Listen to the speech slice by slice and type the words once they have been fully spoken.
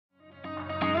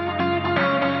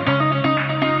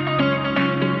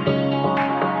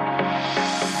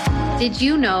Did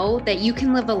you know that you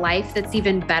can live a life that's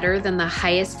even better than the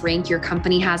highest rank your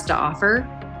company has to offer?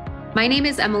 My name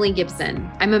is Emily Gibson.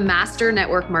 I'm a master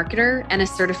network marketer and a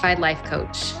certified life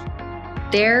coach.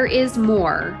 There is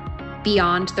more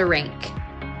beyond the rank.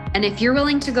 And if you're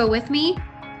willing to go with me,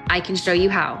 I can show you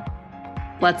how.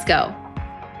 Let's go.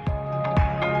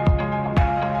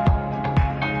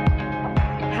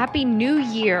 Happy New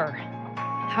Year.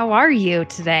 How are you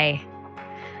today?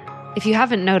 If you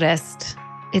haven't noticed,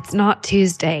 it's not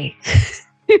Tuesday,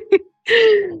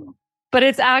 but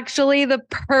it's actually the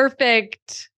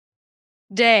perfect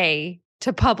day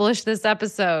to publish this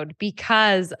episode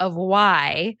because of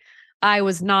why I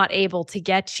was not able to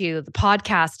get you the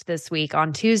podcast this week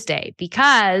on Tuesday,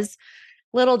 because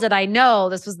little did I know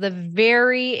this was the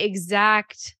very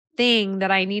exact thing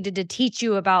that I needed to teach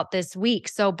you about this week.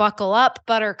 So buckle up,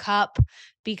 Buttercup,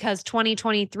 because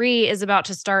 2023 is about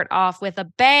to start off with a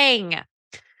bang.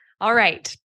 All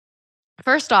right.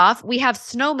 First off, we have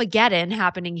Snowmageddon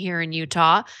happening here in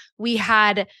Utah. We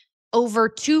had over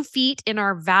 2 feet in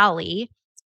our valley,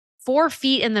 4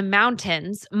 feet in the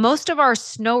mountains. Most of our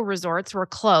snow resorts were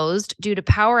closed due to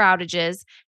power outages,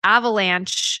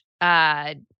 avalanche,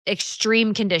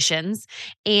 extreme conditions,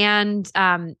 and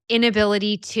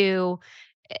inability to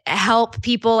help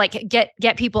people, like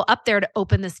get people up there to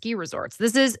open the ski resorts.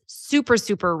 This is super,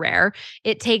 super rare.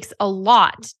 It takes a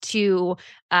lot to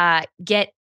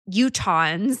get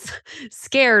Utahns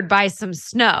scared by some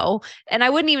snow. And I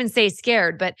wouldn't even say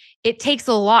scared, but it takes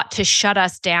a lot to shut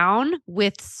us down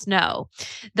with snow.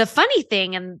 The funny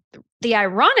thing and the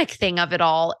ironic thing of it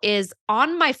all is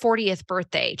on my 40th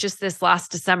birthday, just this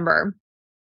last December,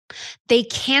 they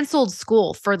canceled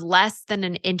school for less than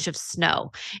an inch of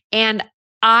snow. And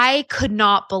I could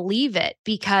not believe it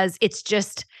because it's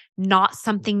just not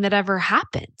something that ever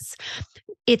happens.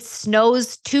 It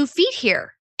snows 2 feet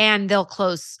here and they'll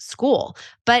close school.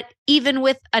 But even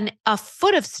with a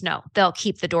foot of snow, they'll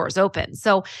keep the doors open.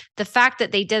 So the fact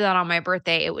that they did that on my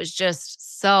birthday, it was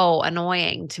just so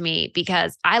annoying to me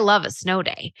because I love a snow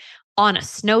day on a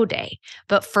snow day.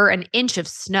 But for an inch of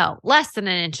snow, less than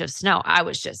an inch of snow, I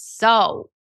was just so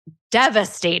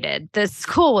devastated. The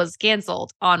school was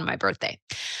canceled on my birthday.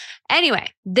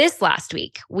 Anyway, this last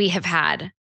week, we have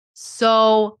had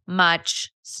so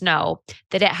much snow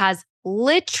that it has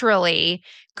literally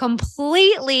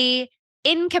completely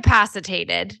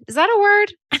incapacitated. Is that a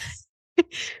word?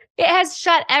 It has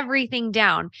shut everything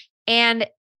down. And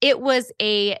it was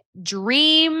a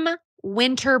dream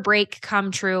winter break come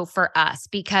true for us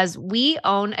because we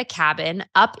own a cabin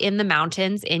up in the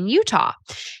mountains in Utah.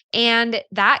 And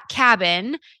that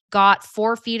cabin got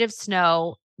 4 feet of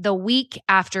snow the week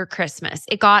after Christmas.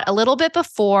 It got a little bit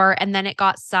before and then it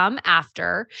got some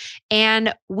after.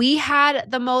 And we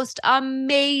had the most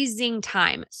amazing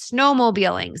time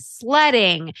snowmobiling,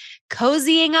 sledding,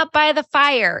 cozying up by the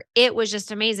fire. It was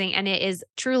just amazing. And it is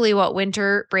truly what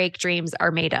winter break dreams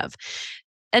are made of.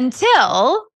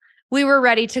 Until we were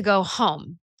ready to go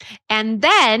home. And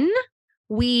then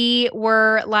we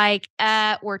were like,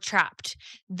 we're trapped.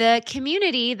 The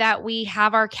community that we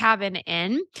have our cabin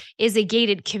in is a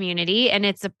gated community and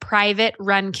it's a private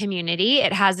run community.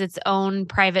 It has its own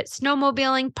private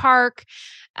snowmobiling park,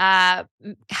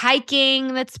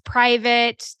 hiking that's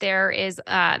private. There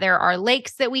are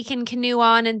lakes that we can canoe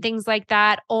on and things like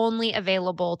that, only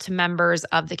available to members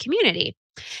of the community.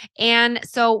 And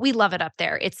so we love it up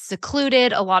there. It's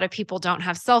secluded. A lot of people don't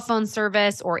have cell phone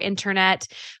service or internet.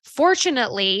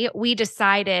 Fortunately, we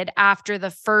decided after the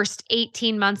first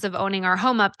 18 months of owning our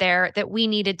home up there that we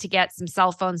needed to get some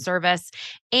cell phone service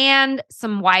and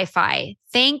some Wi-Fi.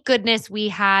 Thank goodness we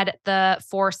had the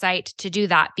foresight to do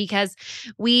that because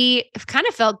we kind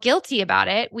of felt guilty about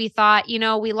it. We thought,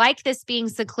 we like this being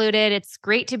secluded. It's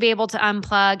great to be able to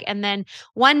unplug. And then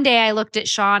one day I looked at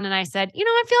Sean and I said,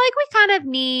 I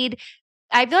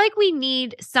feel like we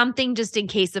need something just in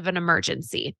case of an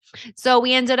emergency. So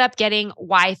we ended up getting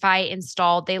Wi-Fi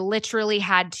installed. They literally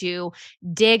had to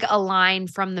dig a line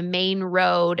from the main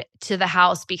road to the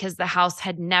house because the house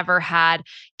had never had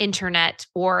internet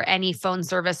or any phone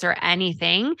service or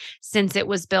anything since it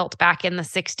was built back in the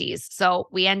 60s. So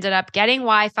we ended up getting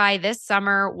Wi-Fi this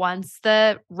summer once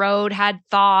the road had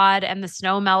thawed and the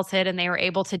snow melted and they were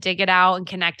able to dig it out and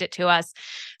connect it to us.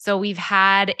 So we've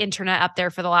had internet up there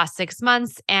for the last 6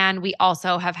 months, and we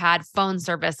also have had phone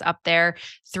service up there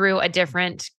through a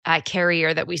different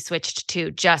carrier that we switched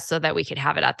to just so that we could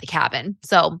have it at the cabin.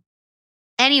 So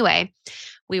anyway,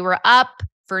 we were up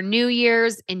for New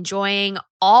Year's, enjoying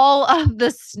all of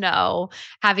the snow,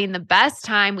 having the best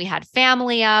time. We had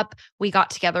family up, we got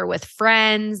together with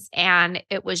friends, and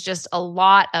it was just a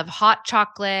lot of hot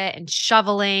chocolate and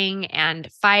shoveling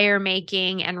and fire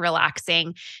making and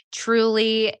relaxing.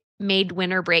 Truly made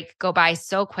winter break go by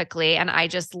so quickly. And I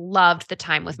just loved the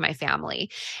time with my family.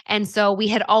 And so we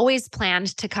had always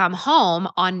planned to come home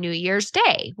on New Year's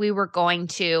Day. We were going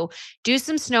to do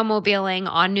some snowmobiling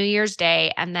on New Year's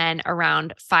Day. And then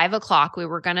around 5 o'clock, we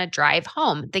were going to drive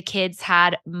home. The kids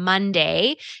had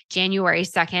Monday, January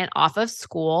 2nd off of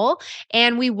school.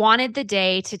 And we wanted the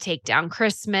day to take down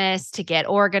Christmas, to get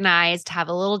organized, have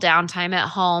a little downtime at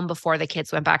home before the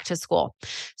kids went back to school.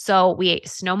 So we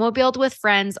snowmobiled with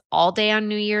friends all day on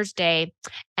New Year's Day,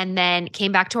 and then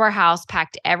came back to our house,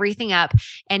 packed everything up.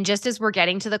 And just as we're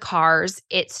getting to the cars,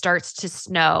 it starts to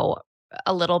snow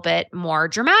a little bit more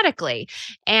dramatically.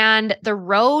 And the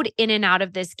road in and out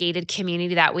of this gated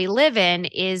community that we live in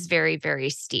is very, very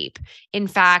steep. In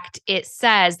fact, it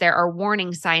says there are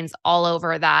warning signs all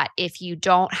over that if you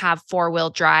don't have four-wheel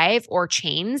drive or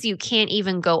chains, you can't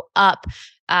even go up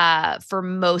for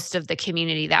most of the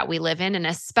community that we live in. And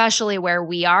especially where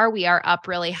we are up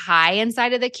really high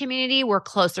inside of the community. We're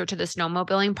closer to the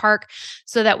snowmobiling park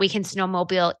so that we can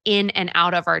snowmobile in and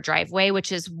out of our driveway,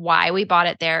 which is why we bought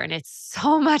it there. And it's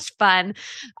so much fun.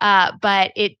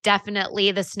 But it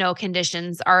definitely, the snow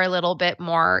conditions are a little bit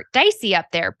more dicey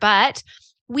up there. But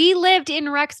we lived in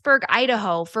Rexburg,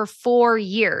 Idaho for 4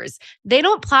 years. They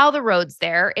don't plow the roads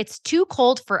there. It's too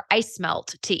cold for ice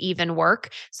melt to even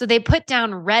work. So they put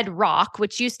down red rock,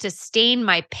 which used to stain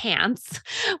my pants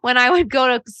when I would go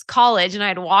to college and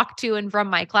I'd walk to and from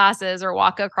my classes or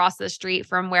walk across the street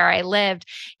from where I lived.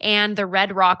 And the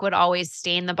red rock would always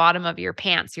stain the bottom of your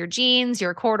pants, your jeans,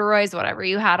 your corduroys, whatever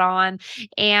you had on.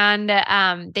 And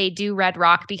they do red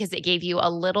rock because it gave you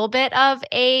a little bit of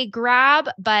a grab,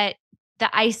 but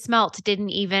the ice melt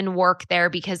didn't even work there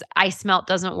because ice melt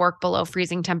doesn't work below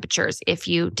freezing temperatures, if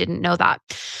you didn't know that.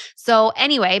 So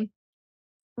anyway,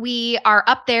 we are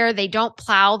up there. They don't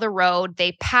plow the road.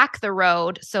 They pack the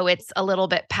road. So it's a little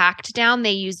bit packed down. They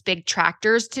use big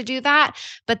tractors to do that,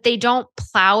 but they don't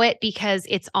plow it because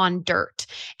it's on dirt.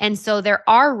 And so there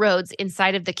are roads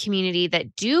inside of the community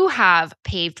that do have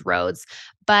paved roads,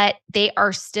 but they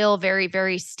are still very,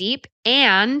 very steep.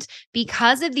 And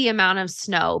because of the amount of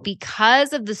snow,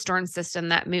 because of the storm system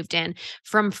that moved in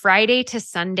from Friday to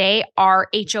Sunday, our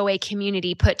HOA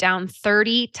community put down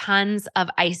 30 tons of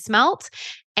ice melt.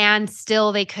 And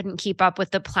still they couldn't keep up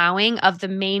with the plowing of the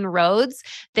main roads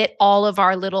that all of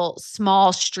our little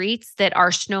small streets that are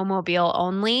snowmobile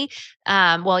only.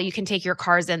 Well, you can take your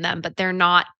cars in them, but they're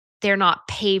not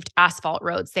paved asphalt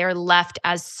roads. They're left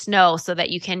as snow so that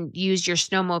you can use your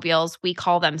snowmobiles. We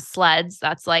call them sleds.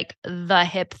 That's like the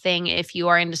hip thing. If you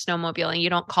are into snowmobiling, you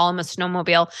don't call them a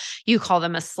snowmobile, you call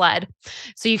them a sled.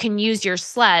 So you can use your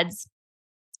sleds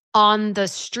on the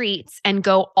streets and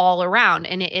go all around.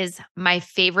 And it is my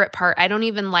favorite part. I don't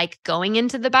even like going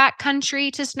into the back country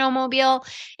to snowmobile.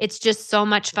 It's just so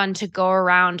much fun to go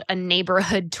around a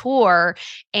neighborhood tour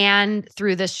and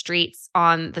through the streets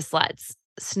on the sleds,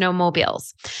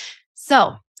 snowmobiles.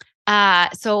 So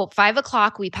 5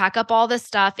 o'clock, we pack up all the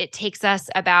stuff. It takes us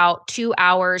about 2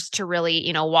 hours to really,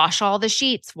 wash all the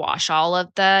sheets, wash all of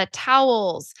the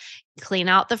towels, clean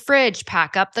out the fridge,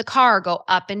 pack up the car, go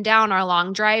up and down our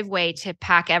long driveway to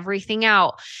pack everything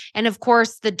out. And of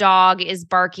course, the dog is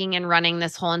barking and running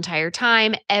this whole entire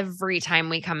time, every time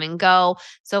we come and go.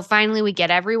 So finally, we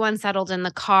get everyone settled in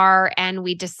the car and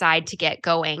we decide to get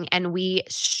going. And we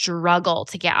struggle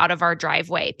to get out of our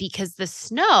driveway because the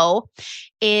snow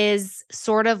is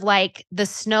sort of like the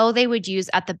snow they would use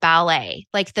at the ballet,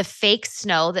 like the fake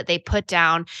snow that they put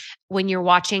down when you're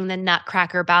watching the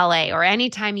Nutcracker Ballet or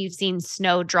anytime you've seen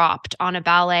snow dropped on a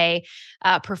ballet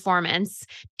performance.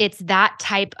 It's that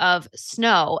type of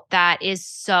snow that is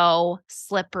so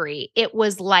slippery. It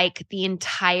was like the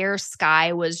entire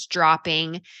sky was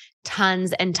dropping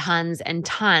tons and tons and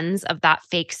tons of that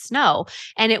fake snow.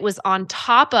 And it was on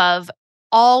top of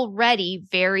already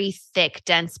very thick,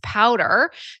 dense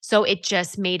powder. So it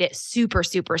just made it super,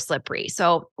 super slippery.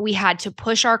 So we had to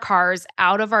push our cars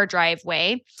out of our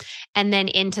driveway and then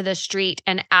into the street.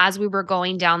 And as we were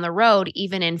going down the road,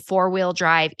 even in four-wheel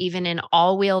drive, even in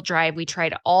all-wheel drive, we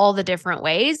tried all the different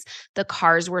ways. The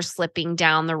cars were slipping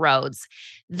down the roads.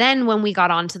 Then when we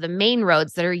got onto the main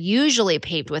roads that are usually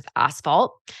paved with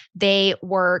asphalt, they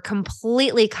were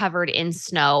completely covered in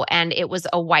snow and it was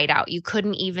a whiteout. You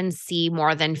couldn't even see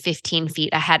more than 15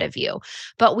 feet ahead of you.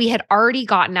 But we had already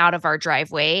gotten out of our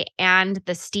driveway and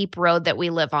the steep road that we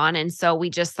live on. And so we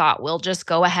just thought we'll just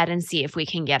go ahead and see if we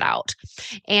can get out.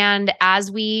 And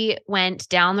as we went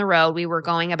down the road, we were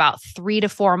going about 3 to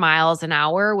 4 miles an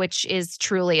hour, which is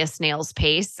truly a snail's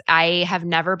pace. I have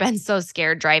never been so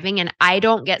scared driving, and I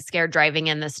don't get scared driving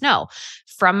in the snow.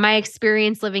 From my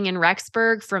experience living in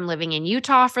Rexburg, from living in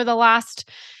Utah for the last,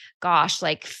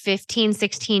 like 15,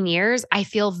 16 years, I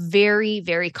feel very,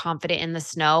 very confident in the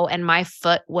snow, and my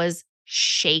foot was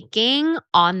shaking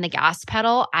on the gas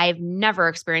pedal. I've never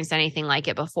experienced anything like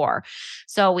it before.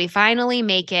 So we finally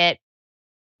make it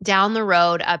down the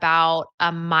road about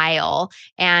a mile,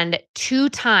 and 2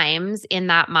 times in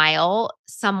that mile,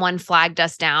 someone flagged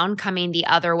us down coming the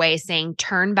other way saying,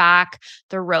 turn back.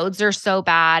 The roads are so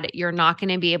bad. You're not going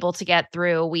to be able to get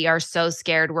through. We are so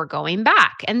scared. We're going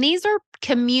back. And these are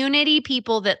community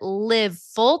people that live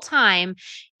full time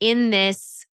in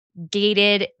this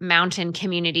gated mountain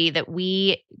community that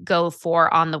we go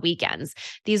for on the weekends.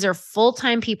 These are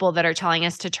full-time people that are telling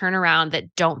us to turn around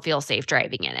that don't feel safe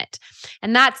driving in it.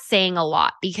 And that's saying a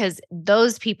lot because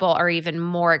those people are even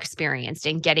more experienced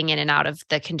in getting in and out of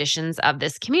the conditions of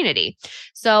this community.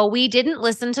 So we didn't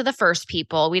listen to the first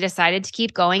people. We decided to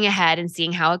keep going ahead and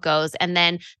seeing how it goes. And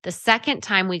then the second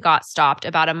time we got stopped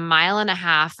about 1.5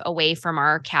 miles away from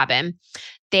our cabin,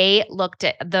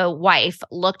 the wife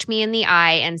looked me in the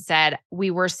eye and said, we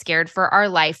were scared for our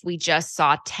life. We just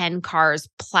saw 10 cars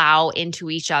plow into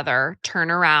each other,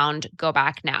 turn around, go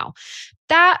back now.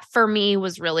 That for me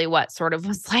was really what sort of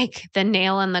was like the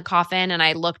nail in the coffin. And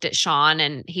I looked at Sean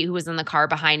and he was in the car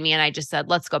behind me and I just said,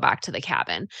 let's go back to the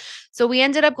cabin. So we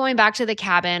ended up going back to the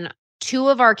cabin. 2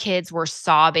 of our kids were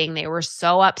sobbing. They were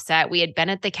so upset. We had been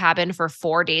at the cabin for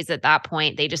 4 days at that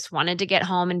point. They just wanted to get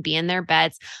home and be in their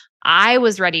beds. I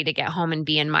was ready to get home and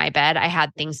be in my bed. I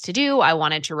had things to do. I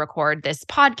wanted to record this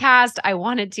podcast. I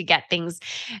wanted to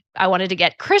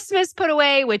get Christmas put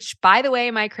away, which by the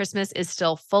way, my Christmas is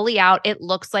still fully out. It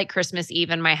looks like Christmas Eve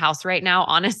in my house right now.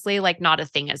 Honestly, like not a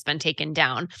thing has been taken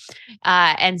down.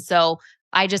 And so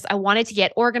I wanted to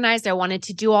get organized. I wanted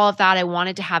to do all of that. I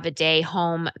wanted to have a day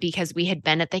home because we had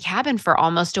been at the cabin for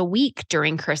almost a week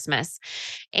during Christmas.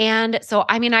 And so,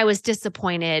 I was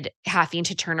disappointed having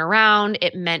to turn around.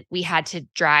 It meant we had to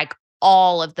drag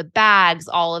all of the bags,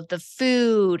 all of the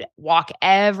food, walk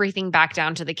everything back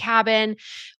down to the cabin,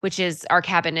 our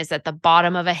cabin is at the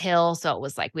bottom of a hill. So it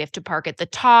was like, we have to park at the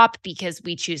top because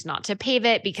we choose not to pave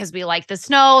it because we like the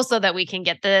snow so that we can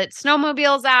get the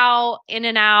snowmobiles out, in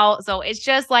and out. So it's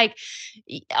just like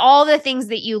all the things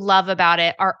that you love about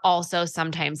it are also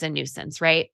sometimes a nuisance,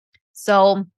 right?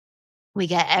 So we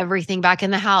get everything back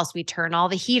in the house. We turn all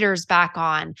the heaters back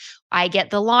on. I get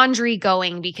the laundry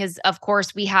going because, of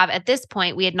course, at this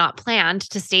point, we had not planned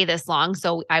to stay this long.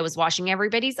 So I was washing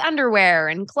everybody's underwear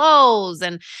and clothes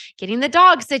and getting the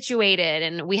dog situated.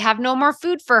 And we have no more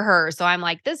food for her. So I'm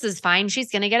like, this is fine. She's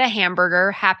going to get a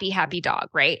hamburger. Happy, happy dog,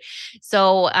 right?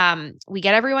 So we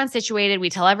get everyone situated. We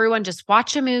tell everyone, just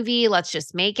watch a movie. Let's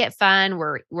just make it fun.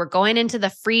 We're going into the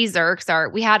freezer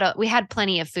because we had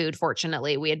plenty of food.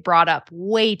 Fortunately, we had brought up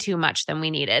way too much than we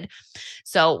needed.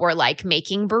 So we're like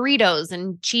making burritos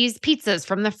and cheese pizzas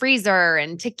from the freezer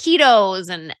and taquitos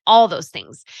and all those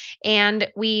things.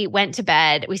 And we went to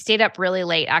bed. We stayed up really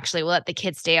late. Actually, we let the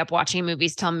kids stay up watching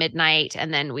movies till midnight.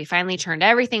 And then we finally turned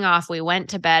everything off. We went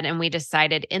to bed and we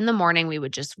decided in the morning we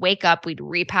would just wake up, we'd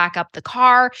repack up the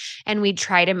car and we'd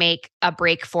try to make a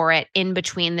break for it in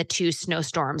between the 2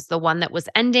 snowstorms, the one that was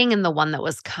ending and the one that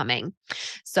was coming.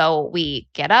 So we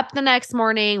get up the next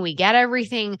morning, we get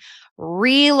everything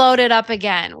reloaded up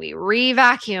again. We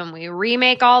re-vacuum, we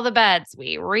remake all the beds,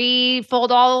 we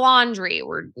refold all the laundry.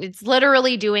 It's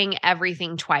literally doing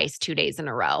everything twice, 2 days in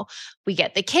a row. We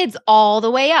get the kids all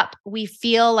the way up. We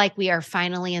feel like we are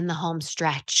finally in the home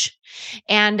stretch.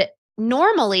 And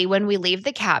normally when we leave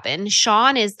the cabin,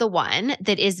 Sean is the one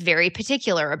that is very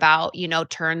particular about,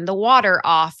 turn the water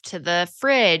off to the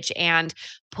fridge and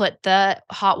put the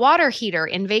hot water heater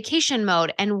in vacation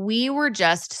mode. And we were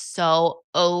just so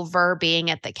over being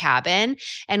at the cabin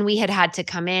and we had to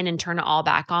come in and turn it all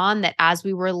back on that as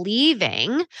we were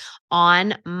leaving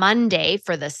on Monday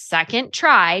for the second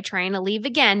trying to leave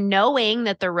again, knowing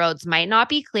that the roads might not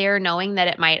be clear, knowing that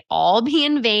it might all be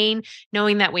in vain,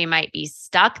 knowing that we might be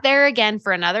stuck there again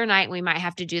for another night. We might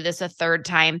have to do this a third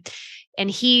time. And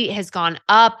he has gone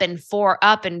up and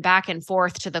back and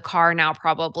forth to the car now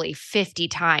probably 50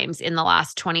 times in the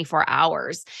last 24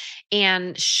 hours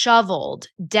and shoveled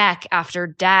deck after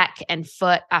deck and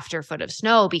foot after foot of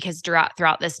snow because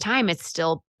throughout this time, it's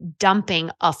still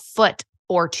dumping a foot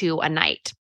or two a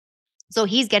night. So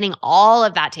he's getting all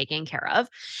of that taken care of.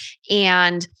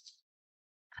 And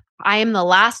I am the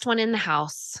last one in the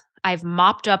house. I've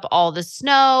mopped up all the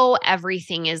snow.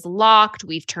 Everything is locked.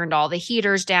 We've turned all the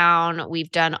heaters down.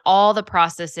 We've done all the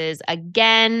processes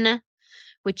again,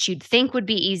 which you'd think would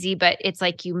be easy, but it's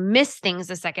like you miss things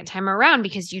the second time around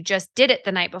because you just did it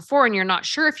the night before and you're not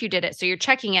sure if you did it. So you're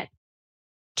checking it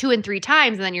 2 and 3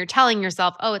 times. And then you're telling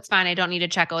yourself, oh, it's fine. I don't need to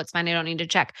check. Oh, it's fine. I don't need to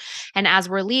check. And as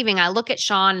we're leaving, I look at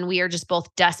Sean and we are just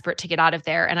both desperate to get out of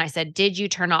there. And I said, did you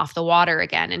turn off the water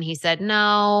again? And he said,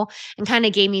 no, and kind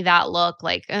of gave me that look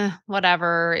like,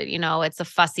 whatever, it's a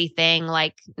fussy thing.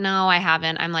 Like, no, I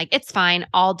haven't. I'm like, it's fine.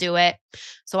 I'll do it.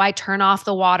 So I turn off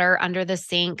the water under the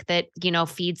sink that,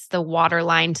 feeds the water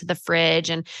line to the fridge.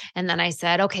 And then I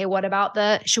said, okay, what about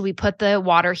should we put the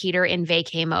water heater in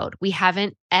vacay mode? We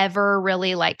haven't ever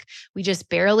really we just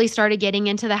barely started getting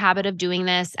into the habit of doing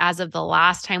this as of the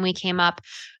last time we came up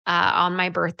on my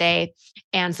birthday.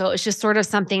 And so it's just sort of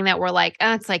something that we're like,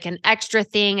 it's like an extra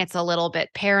thing. It's a little bit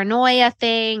paranoia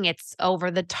thing. It's over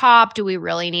the top. Do we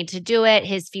really need to do it?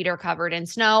 His feet are covered in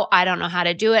snow. I don't know how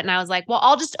to do it. And I was like, well,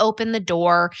 I'll just open the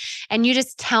door and you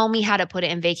just tell me how to put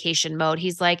it in vacation mode.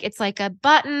 He's like, it's like a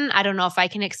button. I don't know if I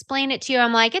can explain it to you.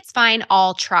 I'm like, it's fine.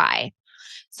 I'll try.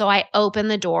 So I open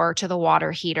the door to the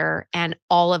water heater and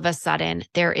all of a sudden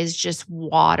there is just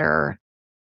water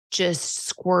just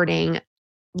squirting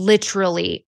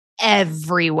literally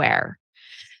everywhere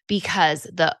because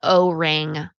the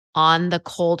O-ring on the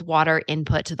cold water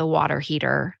input to the water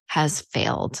heater has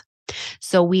failed.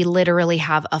 So we literally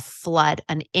have a flood,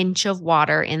 an inch of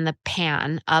water in the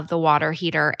pan of the water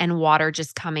heater and water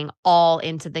just coming all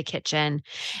into the kitchen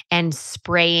and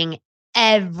spraying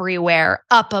everywhere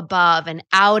up above and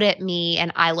out at me.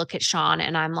 And I look at Sean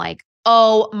and I'm like,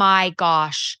 oh my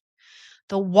gosh,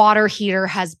 the water heater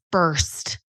has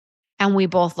burst. And we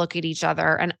both look at each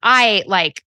other. And I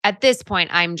at this point,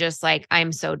 I'm just like,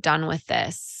 I'm so done with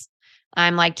this.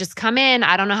 I'm like, just come in.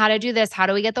 I don't know how to do this. How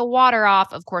do we get the water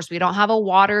off? Of course, we don't have a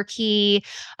water key.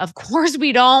 Of course,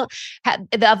 we don't have,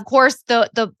 of course,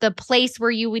 the place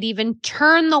where you would even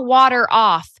turn the water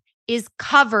off is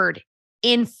covered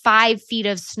in 5 feet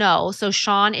of snow. So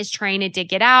Sean is trying to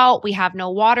dig it out. We have no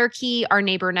water key. Our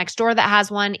neighbor next door that has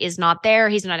one is not there.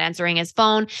 He's not answering his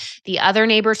phone. The other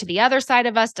neighbor to the other side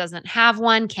of us doesn't have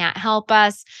one, can't help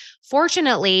us.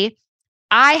 Fortunately,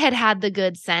 I had the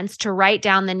good sense to write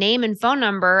down the name and phone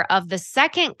number of the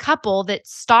second couple that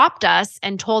stopped us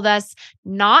and told us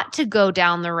not to go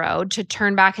down the road, to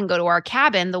turn back and go to our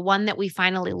cabin, the one that we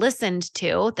finally listened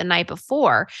to the night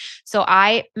before. So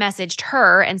I messaged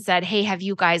her and said, hey, have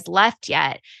you guys left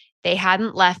yet? They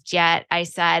hadn't left yet. I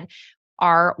said,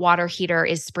 our water heater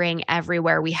is spraying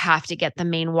everywhere. We have to get the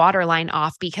main water line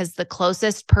off because the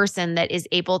closest person that is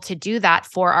able to do that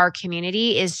for our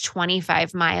community is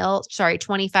 25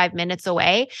 minutes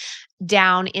away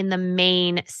down in the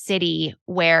main city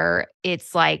where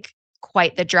it's like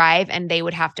quite the drive and they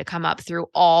would have to come up through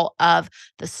all of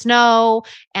the snow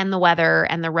and the weather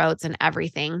and the roads and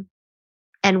everything.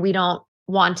 And we don't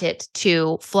want it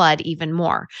to flood even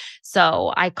more.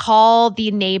 So I called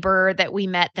the neighbor that we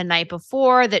met the night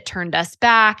before that turned us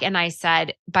back. And I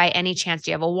said, by any chance,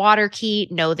 do you have a water key?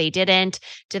 No, they didn't.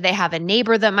 Did they have a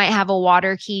neighbor that might have a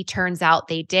water key? Turns out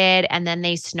they did. And then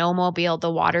they snowmobiled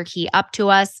the water key up to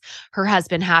us. Her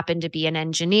husband happened to be an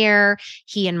engineer.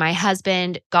 He and my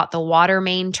husband got the water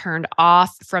main turned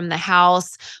off from the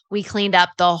house. We cleaned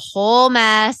up the whole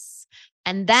mess.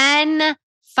 And then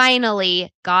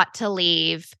finally got to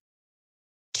leave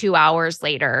 2 hours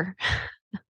later.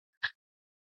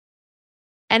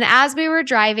 And as we were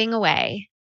driving away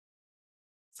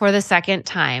for the second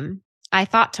time, I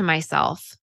thought to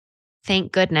myself,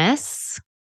 thank goodness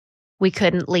we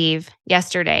couldn't leave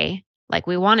yesterday like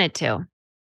we wanted to.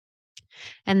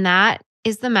 And that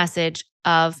is the message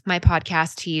of my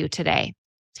podcast to you today.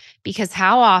 Because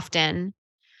how often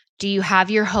do you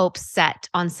have your hopes set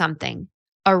on something,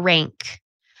 a rank,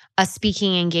 a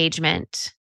speaking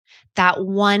engagement, that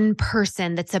one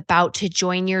person that's about to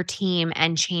join your team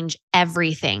and change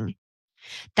everything,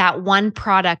 that one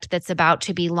product that's about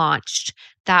to be launched,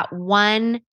 that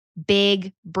one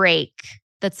big break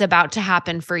that's about to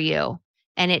happen for you,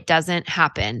 and it doesn't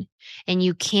happen. And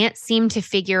you can't seem to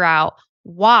figure out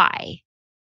why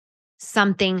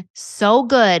something so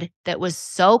good that was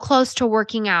so close to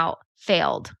working out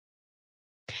failed.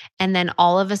 And then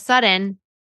all of a sudden,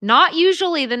 not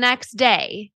usually the next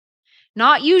day,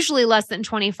 not usually less than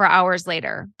 24 hours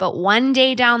later, but one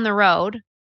day down the road,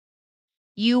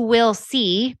 you will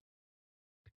see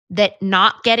that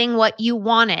not getting what you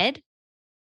wanted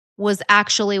was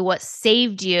actually what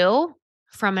saved you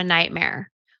from a nightmare,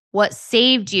 what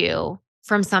saved you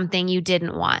from something you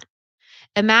didn't want.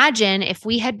 Imagine if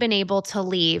we had been able to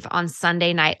leave on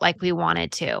Sunday night like we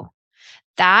wanted to.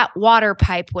 That water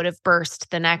pipe would have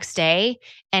burst the next day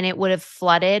and it would have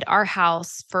flooded our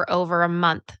house for over a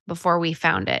month before we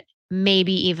found it,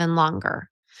 maybe even longer.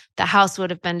 The house would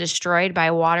have been destroyed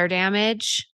by water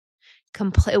damage.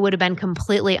 It would have been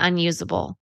completely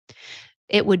unusable.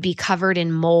 It would be covered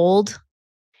in mold.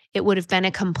 It would have been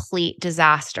a complete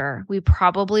disaster. We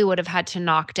probably would have had to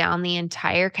knock down the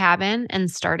entire cabin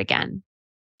and start again.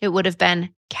 It would have been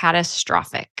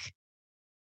catastrophic.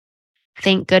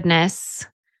 Thank goodness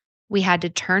we had to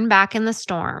turn back in the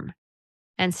storm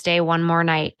and stay one more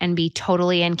night and be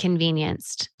totally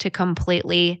inconvenienced to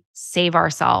completely save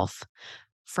ourselves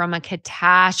from a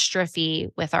catastrophe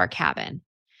with our cabin.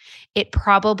 It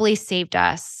probably saved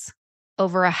us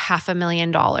over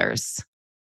 $500,000.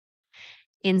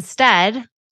 Instead,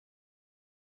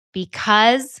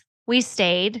 because we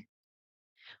stayed,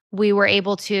 we were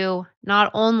able to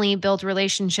not only build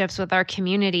relationships with our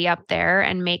community up there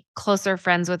and make closer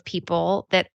friends with people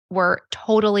that were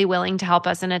totally willing to help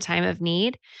us in a time of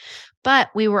need, but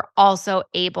we were also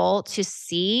able to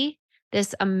see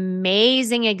this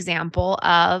amazing example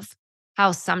of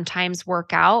how sometimes work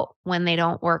out when they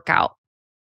don't work out.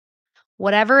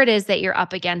 Whatever it is that you're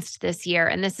up against this year,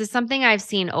 and this is something I've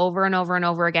seen over and over and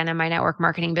over again in my network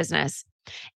marketing business.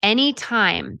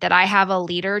 Anytime that I have a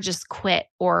leader just quit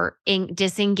or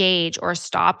disengage or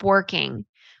stop working,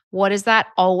 what does that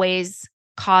always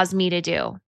cause me to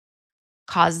do?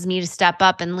 Causes me to step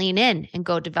up and lean in and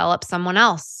go develop someone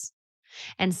else.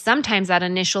 And sometimes that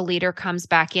initial leader comes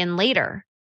back in later.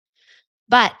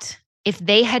 But if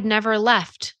they had never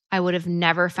left, I would have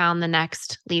never found the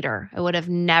next leader. I would have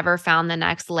never found the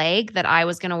next leg that I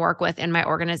was going to work with in my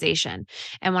organization.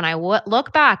 And when I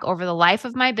look back over the life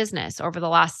of my business, over the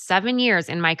last 7 years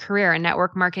in my career in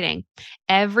network marketing,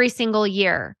 every single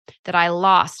year that I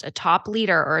lost a top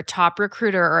leader or a top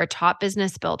recruiter or a top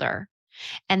business builder,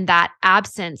 and that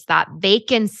absence, that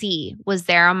vacancy was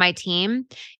there on my team,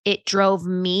 it drove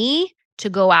me to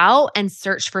go out and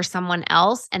search for someone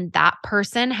else. And that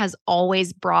person has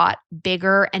always brought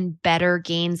bigger and better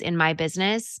gains in my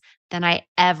business than I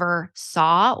ever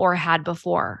saw or had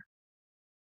before.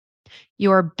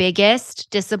 Your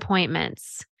biggest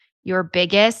disappointments, your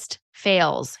biggest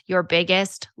fails, your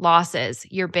biggest losses,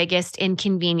 your biggest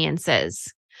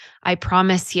inconveniences, I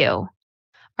promise you,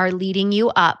 are leading you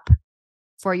up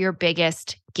for your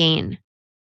biggest gain.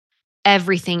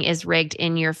 Everything is rigged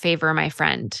in your favor, my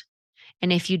friend.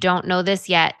 And if you don't know this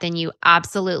yet, then you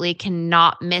absolutely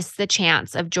cannot miss the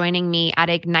chance of joining me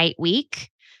at Ignite Week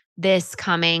this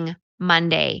coming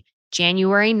Monday,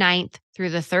 January 9th through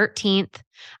the 13th.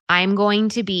 I'm going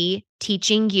to be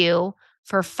teaching you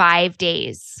for 5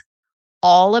 days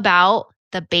all about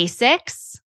the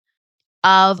basics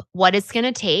of what it's going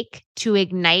to take to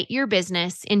ignite your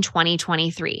business in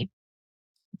 2023.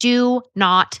 Do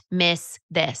not miss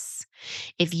this.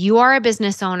 If you are a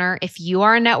business owner, if you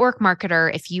are a network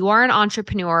marketer, if you are an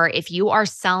entrepreneur, if you are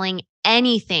selling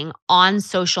anything on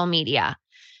social media,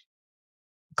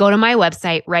 go to my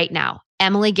website right now,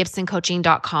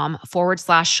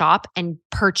 emilygibsoncoaching.com/shop and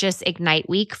purchase Ignite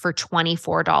Week for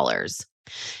 $24.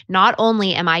 Not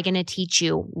only am I going to teach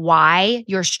you why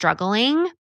you're struggling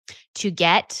to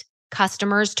get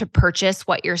customers to purchase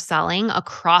what you're selling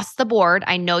across the board.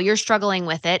 I know you're struggling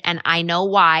with it, and I know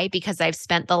why, because I've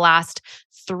spent the last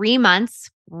 3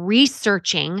 months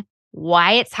researching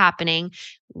why it's happening,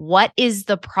 what is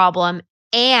the problem,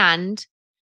 and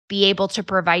be able to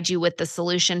provide you with the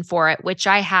solution for it, which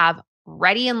I have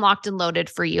ready and locked and loaded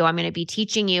for you. I'm going to be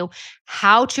teaching you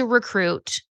how to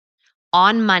recruit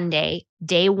on Monday,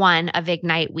 day 1 of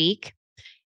Ignite Week.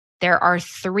 There are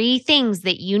 3 things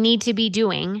that you need to be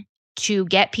doing to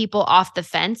get people off the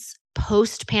fence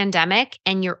post-pandemic,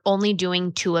 and you're only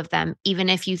doing 2 of them. Even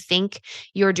if you think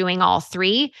you're doing all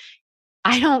 3,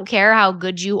 I don't care how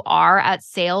good you are at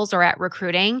sales or at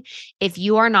recruiting. If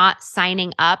you are not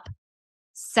signing up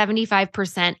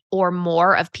 75% or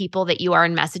more of people that you are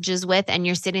in messages with, and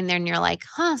you're sitting there and you're like,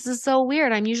 this is so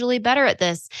weird. I'm usually better at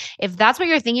this. If that's what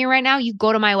you're thinking right now, you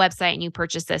go to my website and you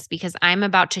purchase this, because I'm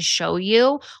about to show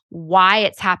you why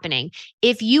it's happening.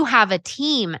 If you have a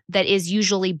team that is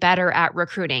usually better at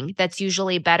recruiting, that's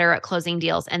usually better at closing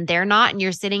deals, and they're not, and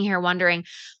you're sitting here wondering,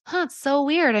 it's so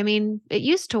weird. I mean, it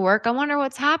used to work. I wonder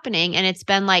what's happening. And it's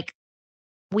been like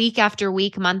week after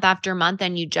week, month after month,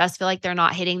 and you just feel like they're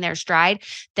not hitting their stride,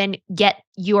 then get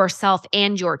yourself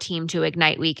and your team to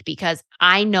Ignite Week, because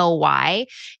I know why.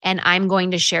 And I'm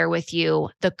going to share with you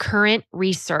the current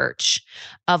research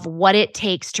of what it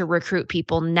takes to recruit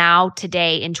people now,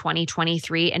 today in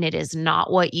 2023. And it is not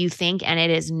what you think. And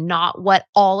it is not what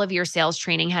all of your sales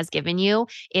training has given you.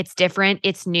 It's different.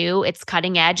 It's new. It's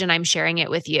cutting edge. And I'm sharing it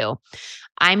with you.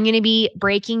 I'm going to be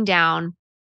breaking down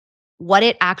what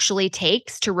it actually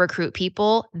takes to recruit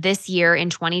people this year in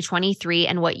 2023,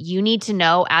 and what you need to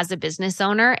know as a business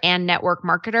owner and network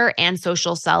marketer and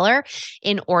social seller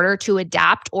in order to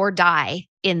adapt or die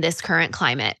in this current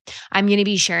climate. I'm going to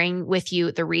be sharing with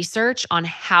you the research on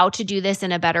how to do this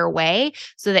in a better way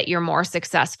so that you're more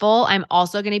successful. I'm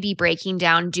also going to be breaking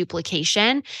down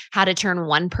duplication, how to turn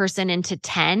one person into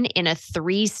 10 in a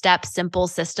 3-step simple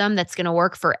system that's going to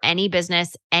work for any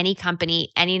business, any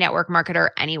company, any network marketer,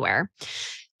 anywhere.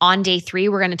 On day 3,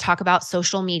 we're going to talk about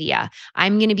social media.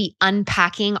 I'm going to be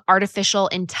unpacking artificial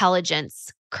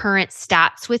intelligence current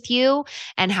stats with you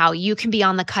and how you can be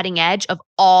on the cutting edge of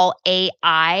all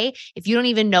AI. If you don't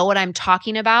even know what I'm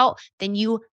talking about, then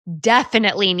you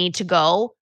definitely need to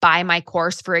go buy my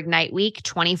course for Ignite Week,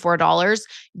 $24,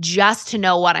 just to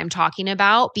know what I'm talking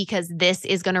about, because this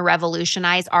is going to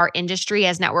revolutionize our industry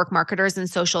as network marketers and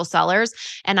social sellers.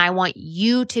 And I want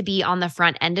you to be on the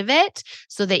front end of it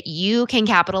so that you can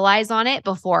capitalize on it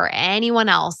before anyone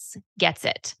else gets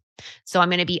it. So I'm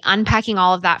going to be unpacking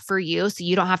all of that for you, so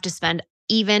you don't have to spend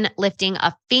even lifting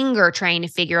a finger trying to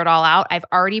figure it all out. I've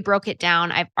already broke it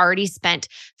down. I've already spent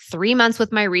 3 months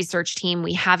with my research team.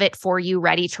 We have it for you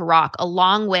ready to rock,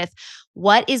 along with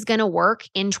what is going to work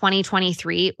in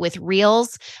 2023 with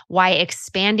Reels, why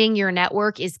expanding your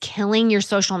network is killing your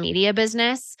social media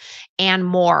business, and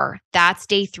more. That's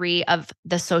day 3 of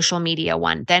the social media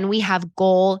one. Then we have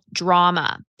goal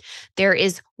drama. There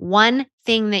is one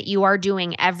thing that you are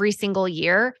doing every single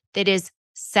year that is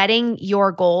setting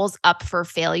your goals up for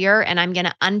failure. And I'm going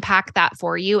to unpack that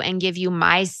for you and give you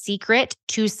my secret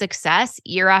to success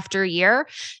year after year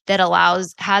that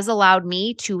has allowed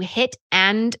me to hit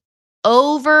and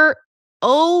overhit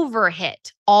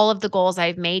all of the goals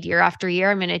I've made year after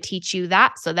year. I'm going to teach you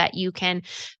that so that you can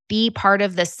be part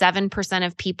of the 7%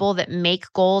 of people that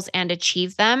make goals and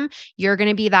achieve them. You're going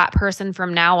to be that person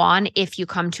from now on if you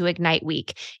come to Ignite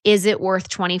Week. Is it worth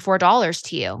 $24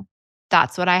 to you?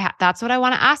 That's what I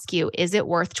want to ask you. Is it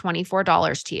worth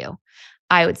 $24 to you?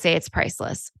 I would say it's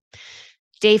priceless.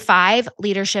 Day 5,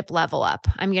 leadership level up.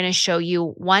 I'm going to show you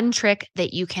one trick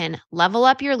that you can level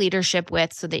up your leadership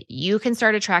with so that you can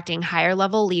start attracting higher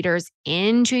level leaders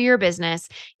into your business,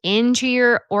 into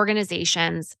your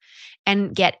organizations,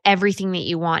 and get everything that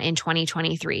you want in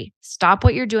 2023. Stop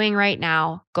what you're doing right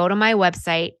now. Go to my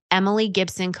website,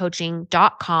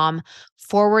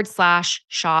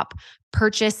 emilygibsoncoaching.com/shop.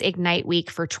 Purchase Ignite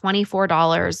Week for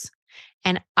 $24,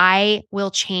 and I will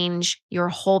change your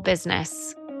whole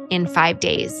business in 5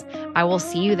 days. I will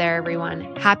see you there,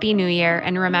 everyone. Happy New Year.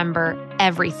 And remember,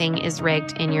 everything is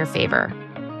rigged in your favor.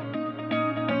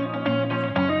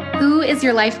 Who is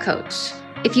your life coach?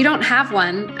 If you don't have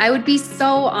one, I would be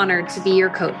so honored to be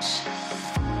your coach.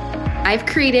 I've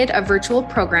created a virtual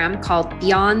program called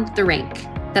Beyond the Rank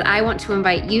that I want to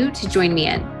invite you to join me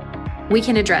in. We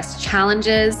can address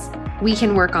challenges, we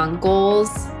can work on goals,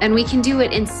 and we can do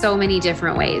it in so many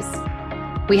different ways.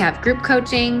 We have group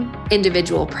coaching,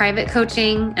 individual private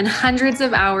coaching, and hundreds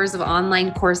of hours of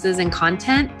online courses and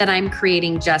content that I'm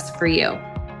creating just for you.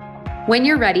 When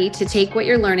you're ready to take what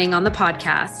you're learning on the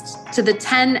podcast to the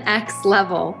 10x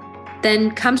level,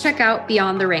 then come check out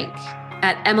Beyond the Rank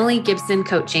at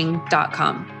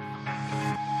emilygibsoncoaching.com.